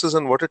difference is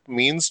and what it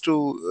means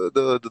to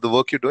the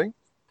work you're doing?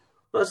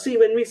 See,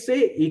 when we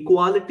say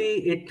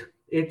equality,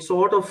 it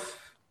sort of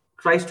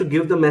tries to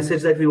give the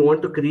message that we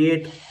want to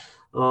create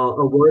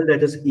a world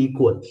that is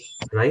equal,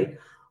 right?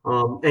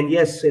 And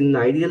yes, in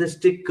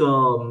idealistic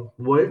world,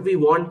 we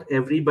want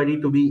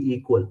everybody to be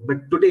equal.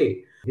 But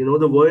today,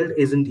 the world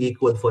isn't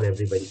equal for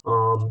everybody.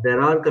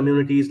 There are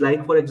communities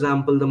like, for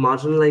example, the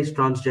marginalized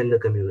transgender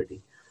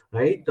community,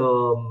 right?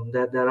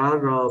 That there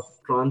are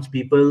trans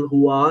people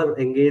who are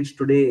engaged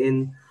today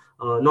in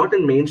not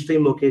in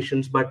mainstream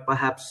locations, but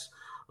perhaps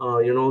they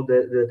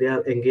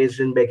are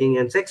engaged in begging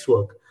and sex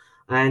work.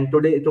 And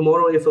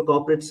tomorrow, if a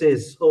corporate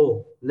says,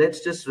 oh,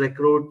 let's just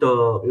recruit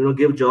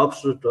give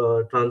jobs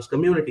to trans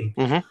community,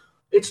 Mm-hmm.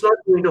 it's not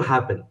going to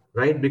happen,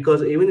 right?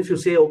 Because even if you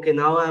say, okay,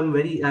 now I'm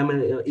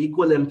an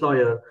equal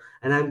employer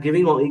and I'm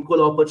giving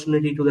equal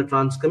opportunity to the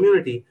trans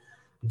community,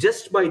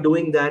 just by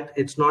doing that,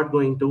 it's not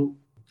going to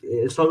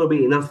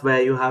be enough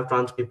where you have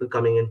trans people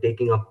coming and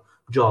taking up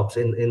jobs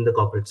in the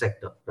corporate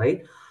sector,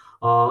 right?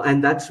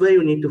 And that's where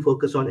you need to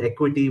focus on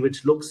equity,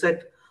 which looks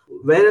at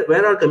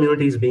where are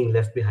communities being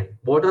left behind?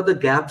 What are the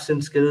gaps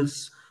in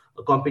skills,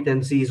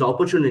 competencies,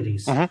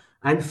 opportunities,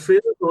 and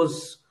fill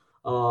those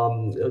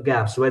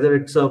gaps, whether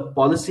it's a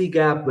policy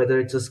gap, whether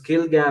it's a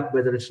skill gap,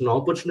 whether it's an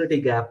opportunity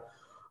gap.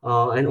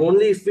 And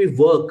only if we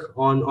work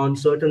on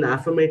certain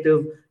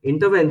affirmative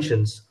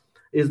interventions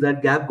is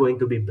that gap going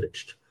to be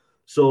bridged.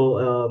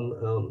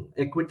 So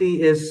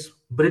equity is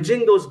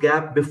bridging those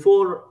gaps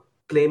before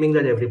claiming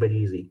that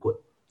everybody is equal.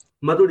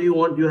 Madhu, do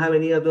you have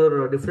any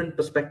other different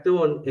perspective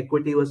on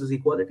equity versus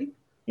equality?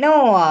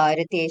 No,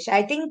 Ritesh,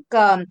 I think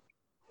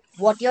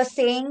what you're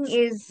saying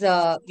is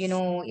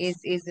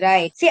is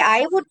right. See,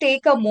 I would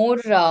take a more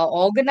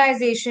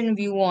organization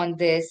view on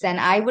this, and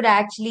I would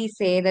actually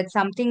say that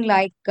something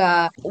like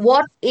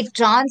what it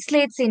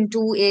translates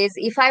into is,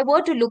 if I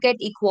were to look at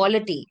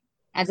equality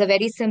as a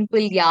very simple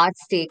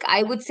yardstick,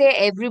 I would say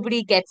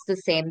everybody gets the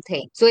same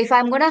thing. So if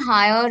I'm going to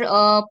hire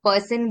a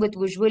person with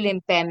visual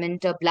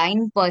impairment, a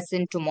blind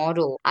person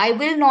tomorrow, I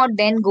will not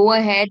then go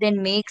ahead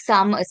and make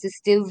some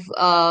assistive,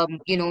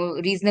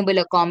 reasonable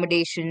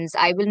accommodations.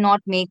 I will not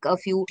make a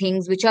few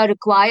things which are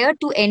required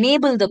to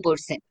enable the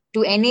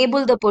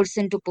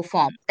person to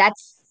perform.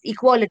 That's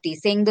equality,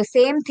 saying the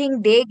same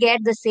thing they get,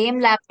 the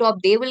same laptop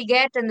they will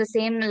get, and the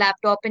same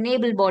laptop an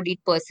able-bodied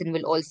person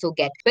will also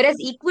get. Whereas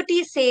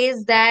equity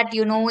says that,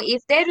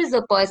 if there is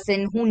a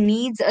person who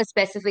needs a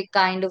specific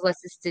kind of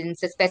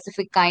assistance, a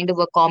specific kind of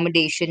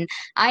accommodation,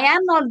 I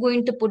am not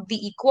going to put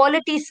the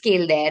equality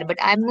scale there, but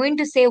I'm going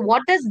to say,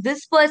 what does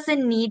this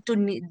person need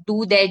to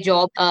do their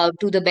job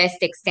to the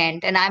best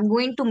extent? And I'm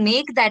going to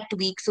make that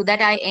tweak so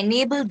that I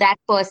enable that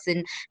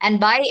person.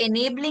 And by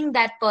enabling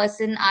that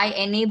person, I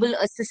enable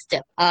a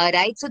system,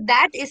 right? So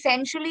that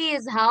essentially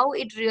is how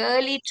it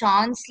really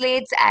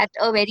translates at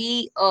a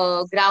very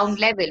ground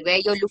level, where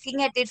you're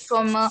looking at it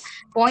from a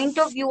point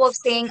of view of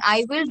saying,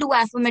 I will do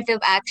affirmative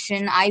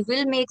action, I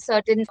will make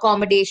certain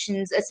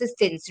accommodations,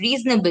 assistance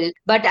reasonable,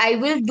 but I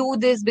will do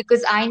this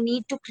because I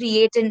need to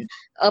create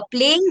a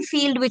playing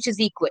field which is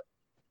equal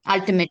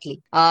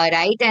ultimately,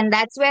 right? And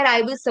that's where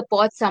I will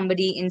support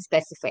somebody in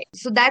specific.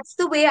 So that's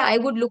the way I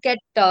would look at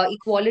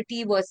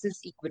equality versus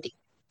equity.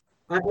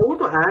 I want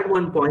to add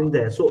one point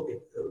there. So,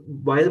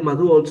 while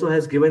Madhu also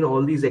has given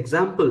all these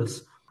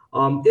examples,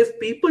 if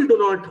people do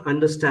not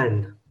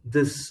understand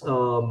this,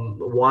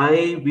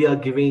 why we are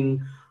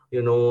giving,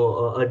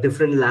 a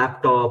different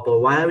laptop, or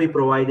why are we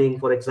providing,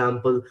 for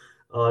example,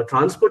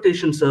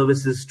 transportation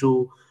services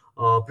to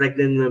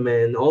pregnant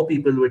women or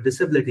people with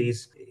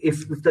disabilities,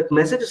 if that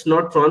message is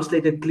not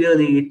translated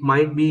clearly, it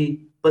might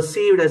be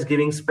perceived as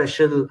giving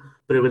special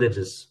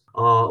privileges.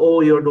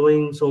 Oh, you're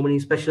doing so many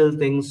special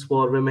things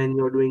for women,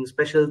 you're doing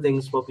special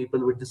things for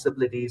people with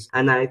disabilities.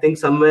 And I think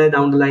somewhere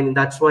down the line,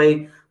 that's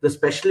why the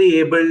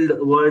specially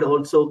abled word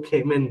also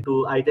came in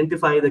to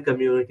identify the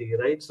community,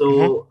 right?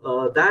 So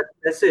that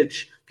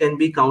message can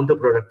be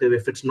counterproductive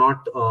if it's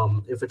not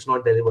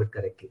delivered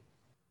correctly.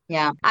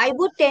 Yeah, I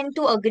would tend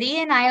to agree,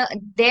 and I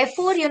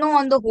therefore,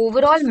 on the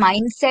overall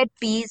mindset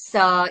piece,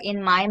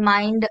 in my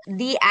mind,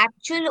 the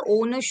actual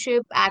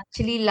ownership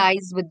actually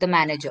lies with the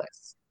managers.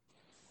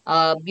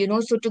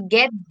 So to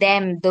get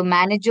them, the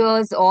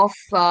managers of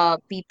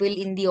people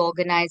in the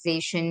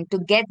organization, to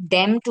get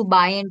them to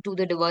buy into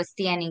the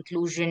diversity and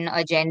inclusion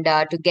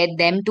agenda, to get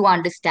them to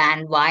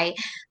understand why,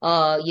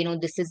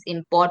 this is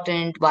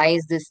important, why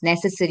is this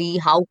necessary,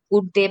 how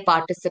could they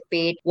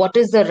participate, what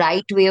is the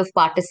right way of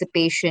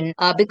participation.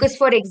 Because,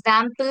 for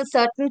example,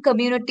 certain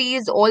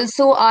communities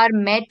also are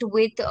met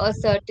with a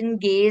certain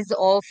gaze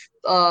of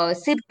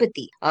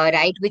sympathy,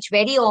 right, which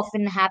very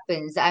often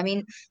happens. I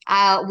mean,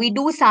 we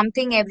do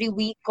something every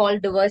week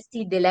called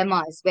diversity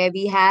dilemmas, where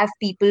we have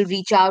people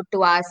reach out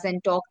to us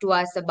and talk to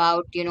us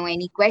about,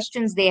 any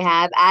questions they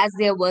have as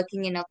they're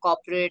working in a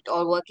corporate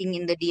or working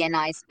in the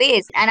DNI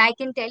space. And I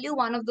can tell you,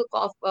 one of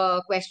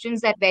the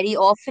questions that very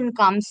often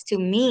comes to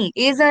me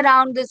is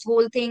around this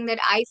whole thing, that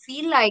I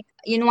feel like,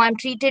 I'm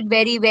treated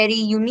very, very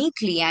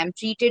uniquely. I'm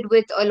treated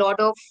with a lot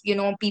of,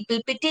 people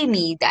pity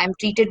me. I'm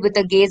treated with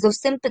a gaze of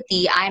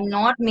sympathy. I'm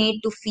not made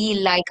to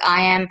feel like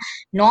I am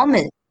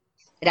normal,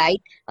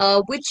 right?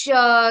 Which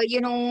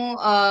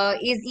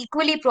is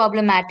equally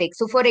problematic.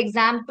 So, for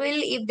example,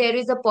 if there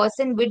is a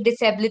person with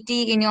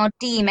disability in your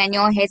team and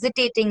you're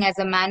hesitating as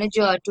a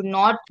manager to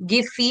not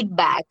give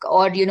feedback,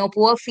 or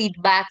poor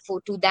feedback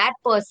to that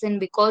person,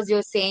 because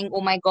you're saying,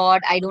 oh my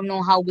god, I don't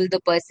know how will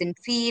the person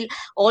feel,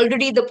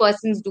 already the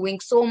person's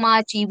doing so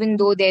much even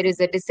though there is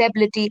a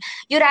disability,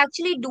 you're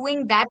actually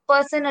doing that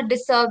person a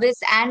disservice,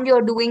 and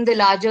you're doing the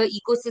larger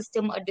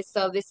ecosystem a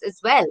disservice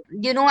as well.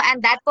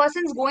 And that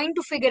person's going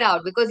to figure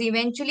out, because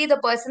eventually the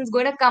person's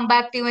going to come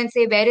back to you and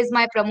say, where is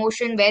my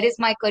promotion? Where is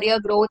my career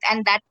growth?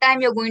 And that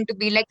time you're going to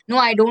be like, no,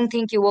 I don't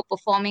think you were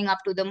performing up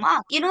to the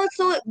mark.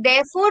 So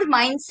therefore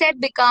mindset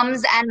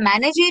becomes, and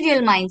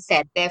managerial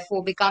mindset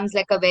therefore becomes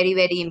like a very,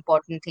 very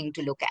important thing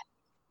to look at.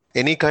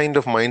 Any kind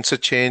of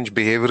mindset change,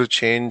 behavioral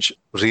change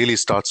really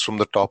starts from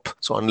the top.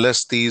 So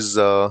unless these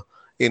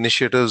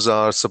initiatives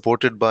are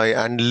supported by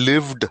and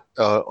lived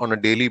on a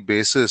daily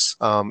basis,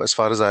 as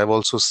far as I've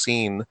also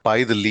seen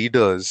by the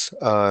leaders,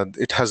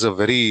 it has a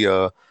very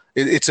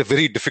it's a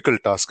very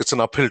difficult task. It's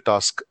an uphill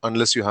task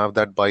unless you have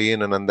that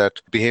buy-in and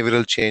that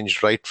behavioral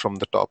change right from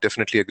the top.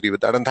 Definitely agree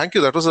with that. And thank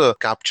you. That was a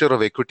capture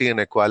of equity and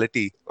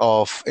equality,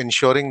 of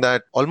ensuring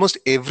that almost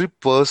every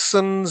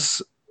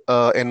person's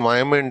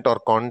environment or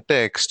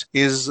context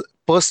is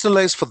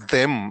personalized for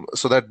them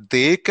so that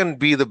they can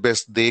be the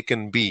best they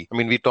can be. I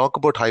mean, we talk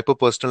about hyper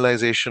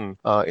personalization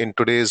in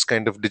today's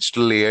kind of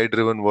digital AI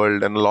driven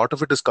world, and a lot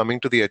of it is coming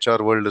to the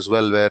HR world as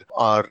well, where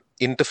our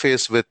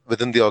interface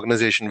within the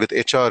organization, with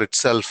HR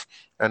itself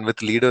and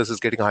with leaders, is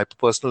getting hyper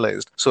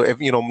personalized. So,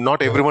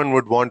 not everyone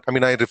would want. I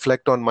mean, I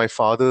reflect on my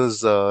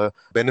father's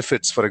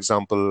benefits, for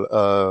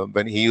example,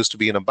 when he used to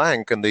be in a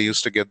bank and they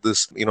used to get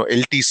this,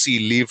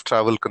 LTC leave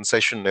travel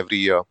concession every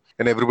year.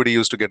 And everybody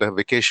used to get a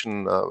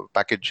vacation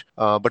package,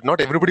 but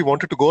not everybody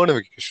wanted to go on a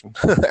vacation,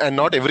 and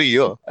not every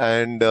year.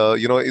 And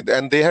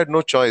and they had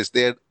no choice.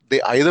 They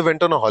either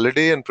went on a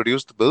holiday and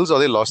produced the bills, or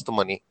they lost the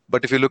money.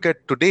 But if you look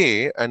at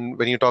today, and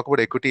when you talk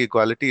about equity,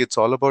 equality, it's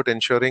all about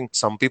ensuring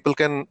some people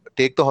can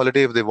take the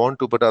holiday if they want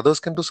to, but others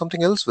can do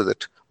something else with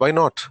it. Why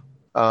not?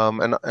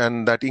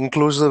 And that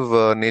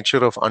inclusive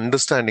nature of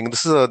understanding.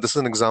 This is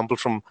an example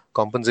from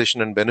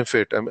compensation and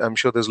benefit. I'm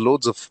sure there's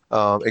loads of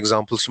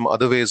examples from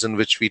other ways in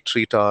which we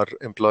treat our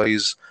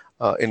employees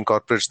in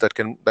corporates that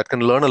can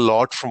learn a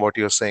lot from what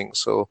you're saying.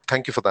 So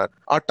thank you for that.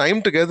 Our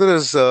time together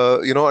is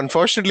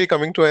unfortunately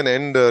coming to an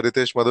end,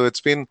 Ritesh, Madhu.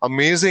 It's been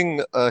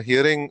amazing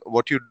hearing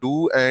what you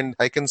do, and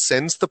I can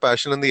sense the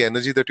passion and the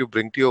energy that you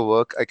bring to your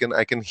work. I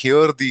can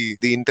hear the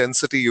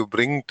intensity you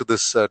bring to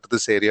this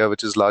area,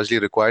 which is largely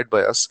required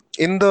by us.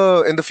 In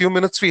the few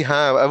minutes we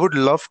have, I would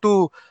love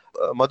to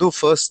Madhu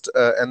first,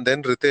 and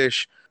then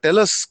Ritesh, tell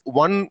us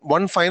one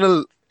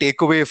final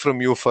takeaway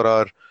from you for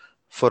our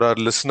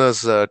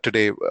listeners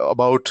today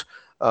about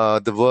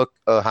the work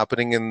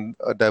happening in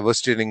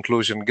diversity and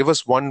inclusion. Give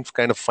us one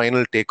kind of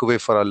final takeaway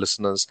for our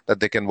listeners that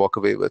they can walk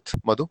away with.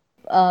 Madhu?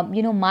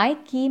 My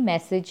key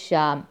message,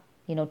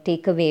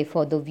 takeaway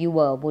for the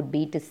viewer would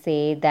be to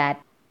say that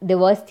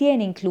diversity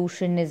and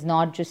inclusion is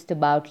not just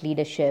about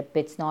leadership.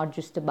 It's not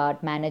just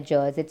about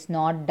managers. It's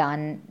not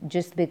done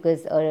just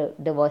because a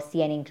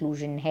diversity and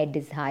inclusion head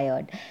is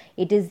hired.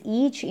 It is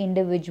each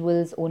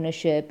individual's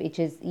ownership. It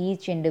is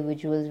each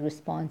individual's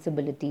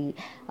responsibility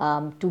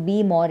to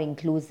be more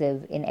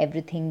inclusive in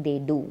everything they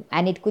do.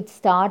 And it could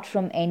start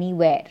from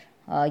anywhere.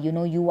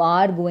 You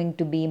are going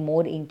to be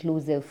more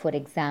inclusive, for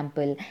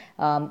example,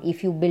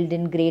 if you build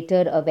in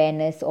greater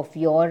awareness of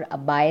your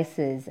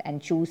biases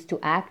and choose to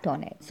act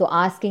on it. So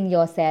asking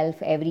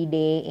yourself every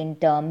day in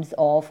terms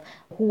of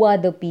who are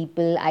the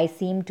people I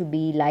seem to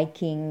be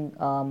liking,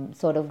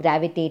 sort of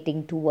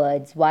gravitating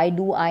towards. Why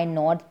do I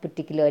not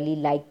particularly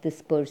like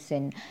this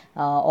person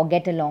or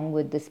get along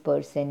with this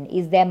person?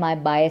 Is there my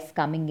bias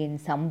coming in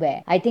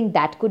somewhere? I think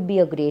that could be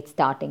a great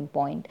starting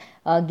point.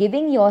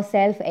 Giving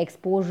yourself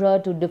exposure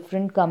to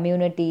different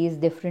communities,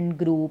 different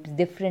groups,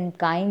 different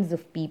kinds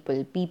of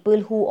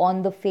people who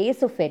on the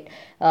face of it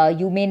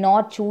you may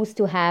not choose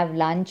to have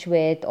lunch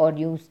with, or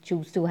you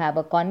choose to have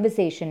a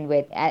conversation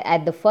with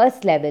at the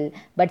first level,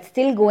 but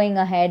still going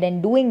ahead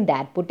and doing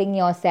that, putting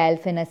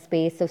yourself in a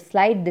space of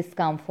slight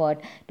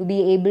discomfort to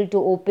be able to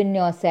open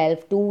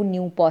yourself to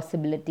new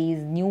possibilities,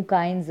 new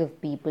kinds of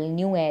people,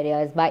 new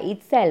areas, by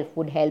itself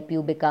would help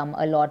you become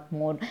a lot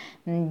more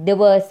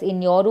diverse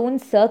in your own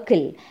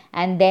circle,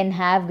 and then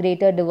have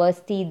greater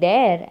diversity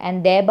there,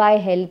 and thereby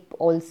help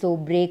also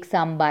break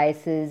some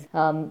biases,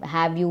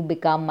 have you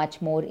become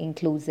much more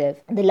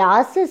inclusive. The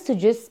last is to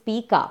just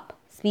speak up.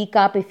 Speak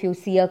up if you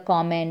see a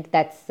comment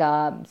that's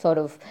sort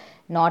of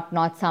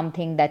not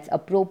something that's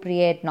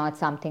appropriate, not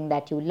something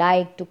that you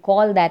like, to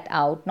call that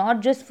out, not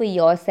just for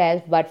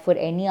yourself, but for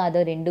any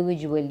other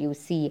individual you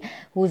see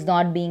who's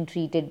not being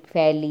treated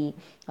fairly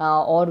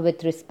or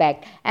with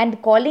respect.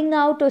 And calling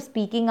out or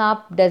speaking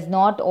up does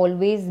not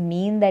always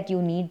mean that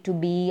you need to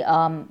be,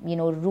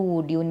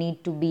 rude, you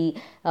need to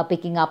be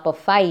picking up a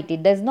fight.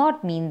 It does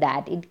not mean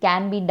that. It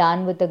can be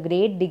done with a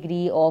great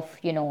degree of,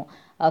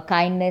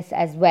 kindness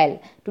as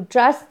well. To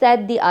trust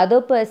that the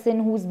other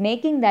person who's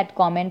making that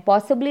comment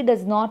possibly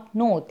does not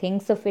know,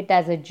 thinks of it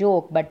as a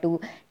joke, but to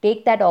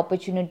take that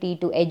opportunity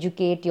to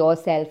educate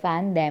yourself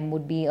and them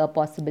would be a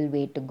possible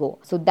way to go.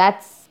 So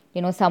that's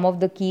some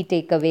of the key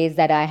takeaways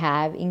that I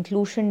have.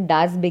 Inclusion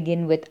does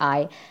begin with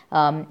I,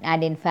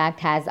 and in fact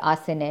has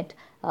us in it.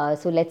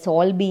 So let's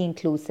all be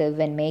inclusive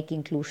and make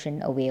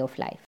inclusion a way of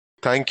life.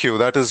 Thank you.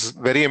 That is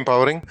very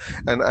empowering.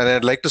 And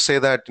I'd like to say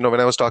that, when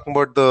I was talking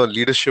about the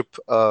leadership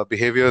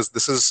behaviors,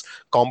 this is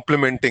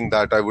complementing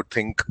that. I would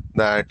think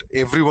that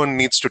everyone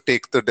needs to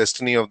take the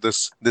destiny of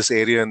this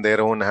area in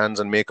their own hands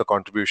and make a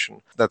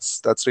contribution.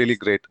 That's really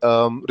great.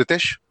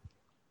 Ritesh?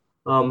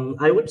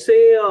 I would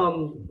say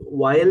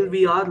while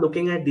we are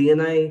looking at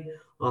D&I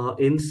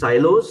in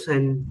silos,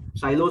 and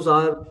silos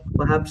are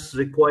perhaps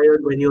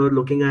required when you're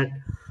looking at,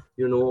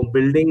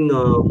 building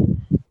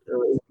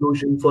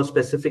inclusion for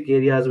specific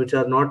areas which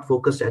are not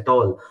focused at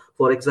all.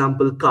 For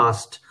example,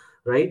 caste,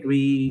 right?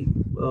 We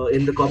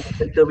in the corporate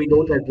sector we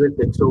don't address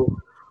it. So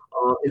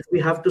if we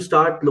have to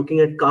start looking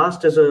at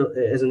caste as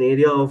an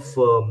area of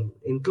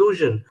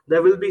inclusion,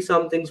 there will be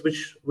some things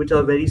which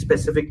are very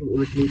specific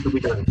which need to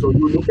be done. So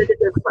you look at it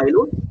as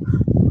silos,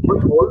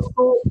 but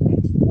also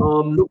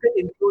look at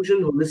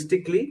inclusion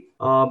holistically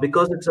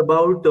because it's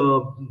about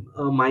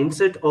a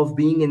mindset of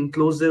being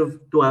inclusive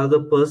to another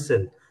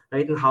person,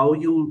 right? And how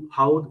you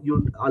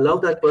allow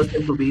that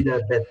person to be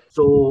their best.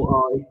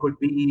 So it could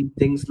be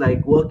things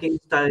like working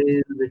styles,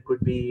 it could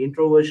be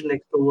introversion,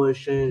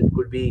 extroversion, it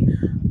could be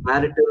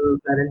marital,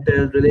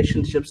 parental,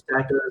 relationship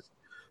status.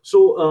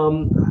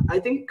 So I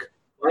think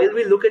while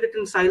we look at it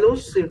in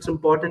silos, it's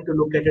important to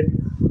look at it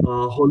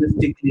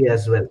holistically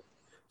as well.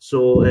 So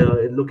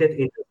look at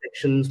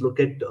intersections, look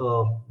at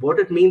what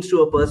it means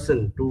to a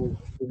person to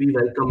be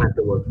welcome at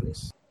the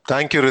workplace.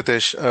 Thank you,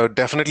 Ritesh.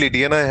 Definitely,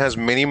 DNI has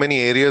many,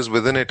 many areas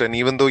within it. And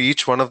even though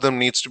each one of them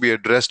needs to be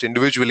addressed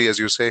individually, as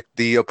you say,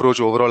 the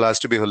approach overall has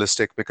to be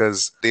holistic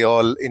because they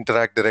all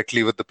interact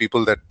directly with the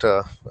people that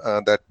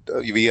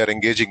we are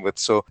engaging with.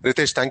 So,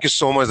 Ritesh, thank you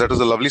so much. That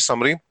was a lovely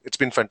summary. It's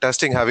been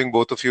fantastic having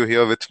both of you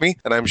here with me.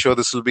 And I'm sure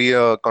this will be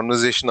a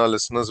conversation our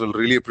listeners will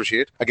really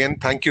appreciate. Again,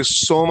 thank you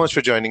so much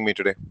for joining me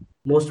today.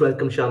 Most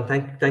welcome, Shyam.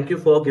 Thank you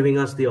for giving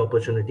us the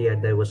opportunity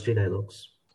at Diversity Dialogues.